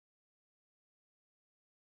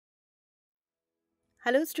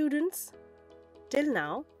Hello students! Till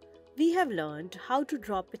now, we have learned how to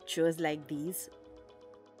draw pictures like these.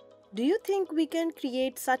 Do you think we can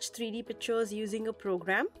create such 3D pictures using a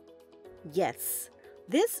program? Yes,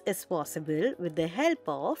 this is possible with the help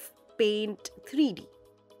of Paint 3D.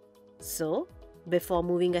 So, before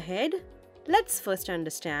moving ahead, let's first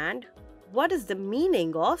understand what is the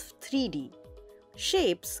meaning of 3D.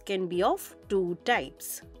 Shapes can be of two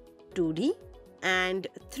types, 2D and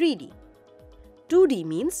 3D. 2D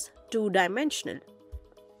means two-dimensional.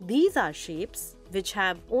 These are shapes which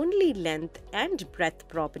have only length and breadth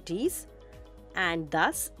properties and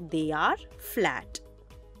thus they are flat.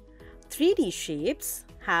 3D shapes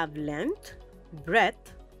have length,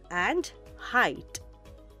 breadth and height.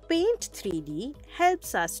 Paint 3D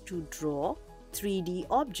helps us to draw 3D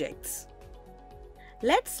objects.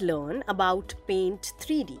 Let's learn about Paint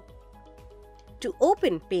 3D. To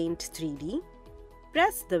open Paint 3D,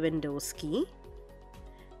 press the Windows key.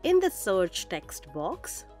 In the search text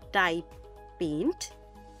box, type Paint.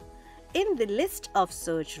 In the list of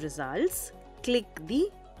search results, click the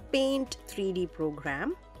Paint 3D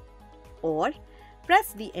program or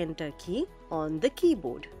press the Enter key on the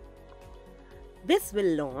keyboard. This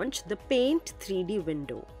will launch the Paint 3D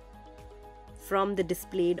window. From the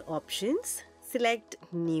displayed options, select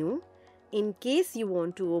New in case you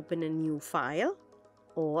want to open a new file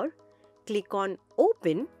or click on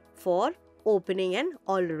Open for opening an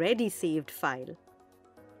already saved file.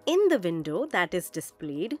 In the window that is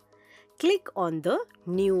displayed, click on the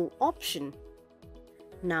New option.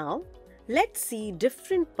 Now, let's see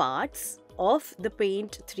different parts of the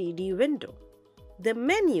Paint 3D window. The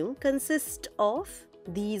menu consists of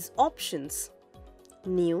these options: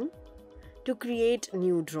 New, to create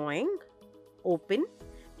new drawing; Open,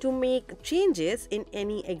 to make changes in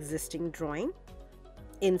any existing drawing;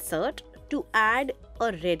 Insert, to add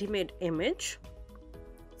a ready-made image;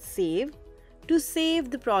 Save, to save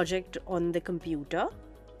the project on the computer;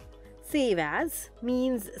 Save as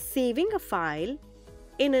means saving a file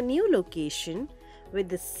in a new location with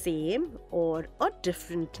the same or a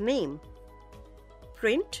different name;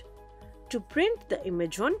 Print, to print the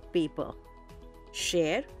image on paper;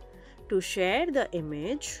 Share, to share the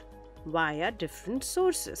image via different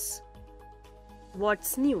sources.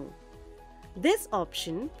 What's new? This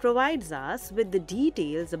option provides us with the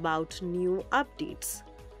details about new updates.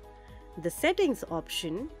 The Settings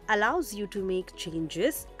option allows you to make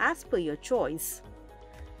changes as per your choice.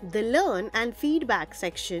 The Learn and Feedback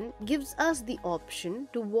section gives us the option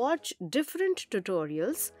to watch different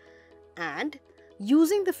tutorials, and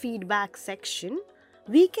using the feedback section,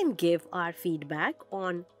 we can give our feedback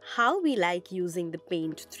on how we like using the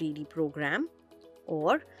Paint 3D program,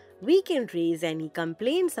 or we can raise any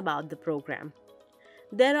complaints about the program.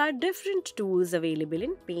 There are different tools available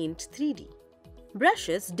in Paint 3D.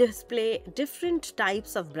 Brushes display different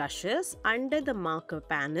types of brushes under the marker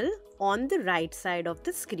panel on the right side of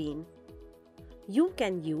the screen. You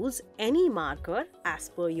can use any marker as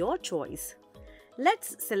per your choice.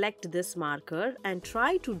 Let's select this marker and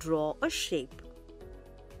try to draw a shape.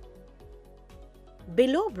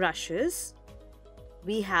 Below brushes,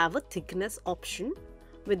 we have a thickness option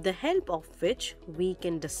with the help of which we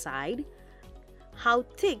can decide how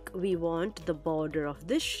thick we want the border of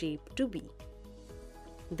this shape to be.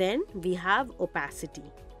 Then we have opacity.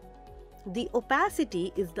 The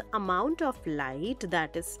opacity is the amount of light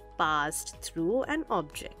that is passed through an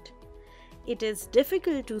object. It is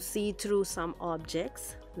difficult to see through some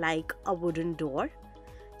objects like a wooden door.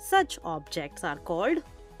 Such objects are called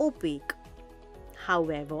opaque.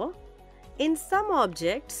 However, in some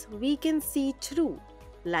objects we can see through,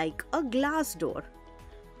 like a glass door,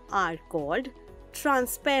 are called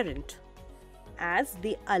transparent, as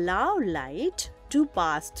they allow light to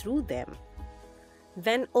pass through them.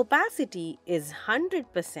 When opacity is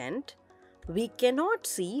 100%, we cannot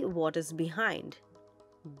see what is behind.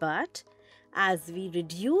 But as we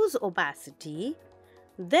reduce opacity,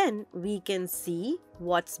 then we can see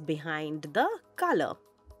what's behind the color.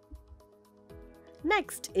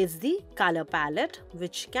 Next is the color palette,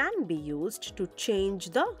 which can be used to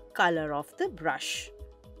change the color of the brush.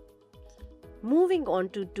 Moving on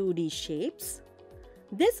to 2D shapes.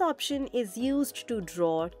 This option is used to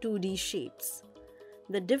draw 2D shapes.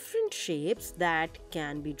 The different shapes that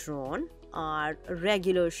can be drawn are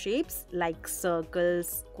regular shapes like circle,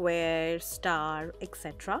 square, star,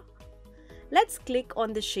 etc. Let's click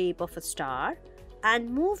on the shape of a star and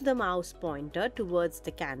move the mouse pointer towards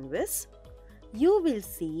the canvas. You will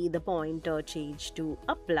see the pointer change to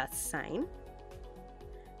a plus sign.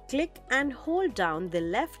 Click and hold down the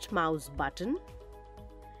left mouse button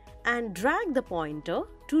and drag the pointer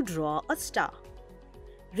to draw a star.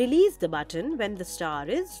 Release the button when the star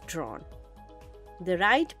is drawn. The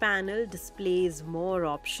right panel displays more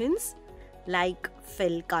options like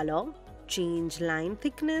fill color, change line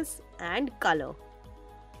thickness, and color.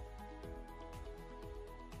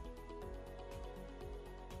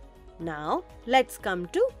 Now let's come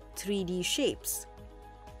to 3D shapes.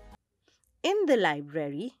 In the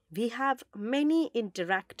library, we have many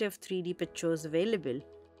interactive 3D pictures available.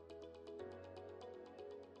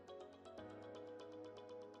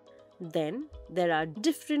 Then there are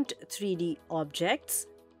different 3D objects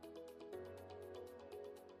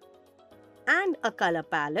and a color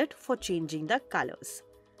palette for changing the colors.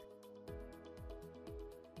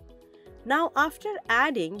 Now, after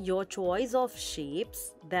adding your choice of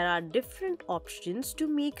shapes, there are different options to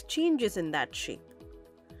make changes in that shape.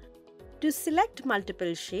 To select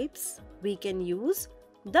multiple shapes, we can use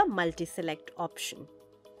the multi-select option.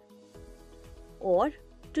 Or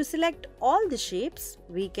to select all the shapes,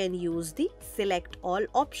 we can use the select all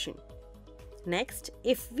option. Next,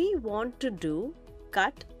 if we want to do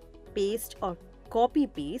cut, paste or copy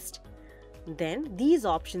paste, then these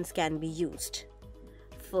options can be used.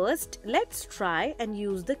 First, let's try and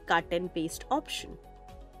use the cut and paste option.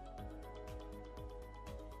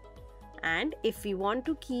 And if we want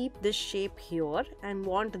to keep this shape here and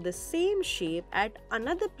want the same shape at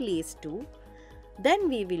another place too, then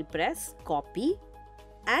we will press copy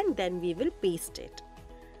and then we will paste it.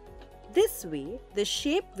 This way, the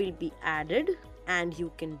shape will be added and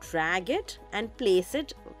you can drag it and place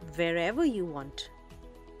it wherever you want.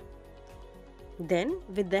 Then,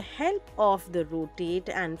 with the help of the rotate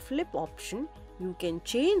and flip option, you can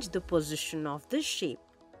change the position of the shape.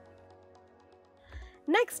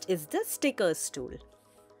 Next is the stickers tool.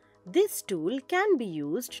 This tool can be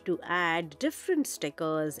used to add different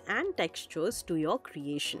stickers and textures to your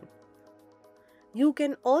creation. You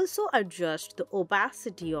can also adjust the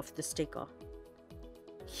opacity of the sticker.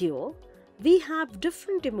 Here, we have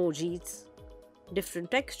different emojis, different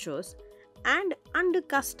textures, and under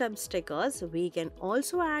custom stickers, we can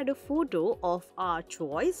also add a photo of our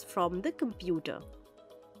choice from the computer.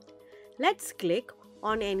 Let's click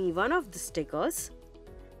on any one of the stickers.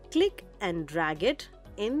 Click and drag it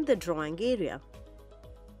in the drawing area.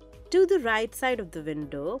 To the right side of the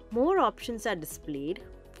window, more options are displayed.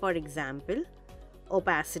 For example,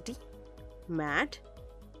 opacity, matte,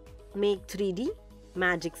 make 3D,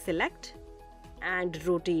 magic select, and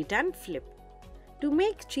rotate and flip. To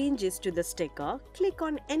make changes to the sticker, click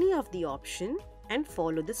on any of the options and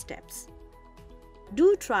follow the steps.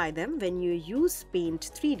 Do try them when you use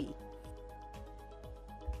Paint 3D.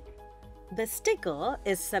 The sticker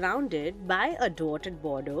is surrounded by a dotted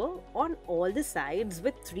border on all the sides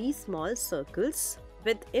with 3 small circles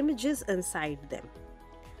with images inside them.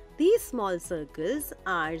 These small circles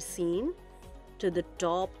are seen to the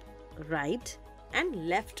top, right, and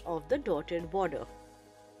left of the dotted border.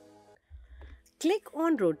 Click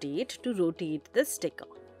on Rotate to rotate the sticker.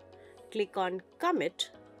 Click on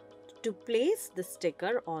Commit to place the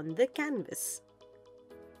sticker on the canvas.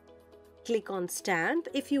 Click on Stamp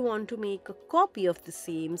if you want to make a copy of the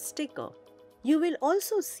same sticker. You will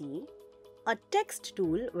also see a text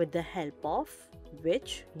tool with the help of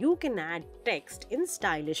which you can add text in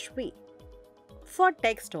stylish way. For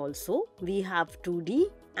text also, we have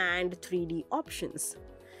 2D and 3D options.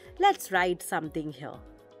 Let's write something here.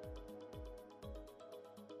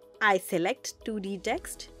 I select 2D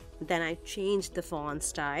text, then I change the font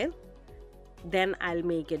style, then I'll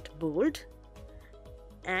make it bold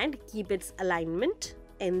and keep its alignment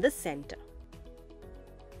in the center.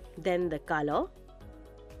 Then the color.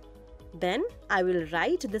 Then I will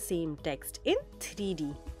write the same text in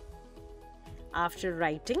 3D. After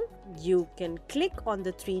writing, you can click on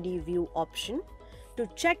the 3D view option to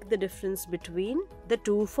check the difference between the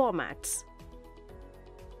two formats.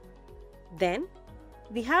 Then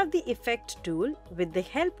we have the effect tool with the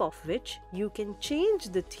help of which you can change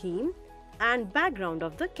the theme and background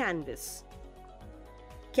of the canvas.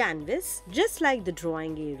 Canvas, just like the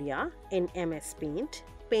drawing area in MS Paint,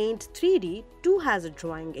 Paint 3D too has a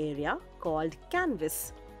drawing area called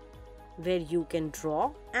Canvas, where you can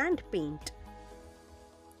draw and paint.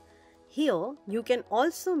 Here, you can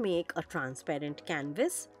also make a transparent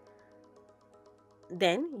canvas.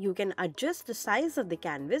 Then you can adjust the size of the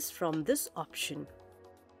canvas from this option.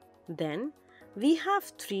 Then we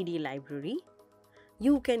have 3D library.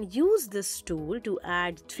 You can use this tool to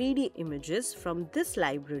add 3D images from this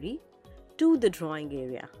library to the drawing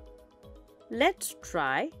area. Let's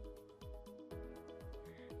try.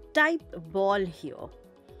 Type ball here.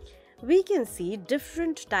 We can see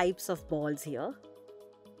different types of balls here.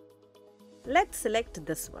 Let's select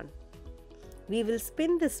this one. We will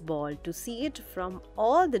spin this ball to see it from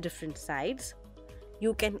all the different sides.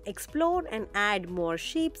 You can explore and add more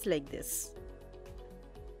shapes like this.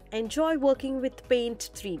 Enjoy working with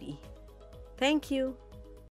Paint 3D. Thank you.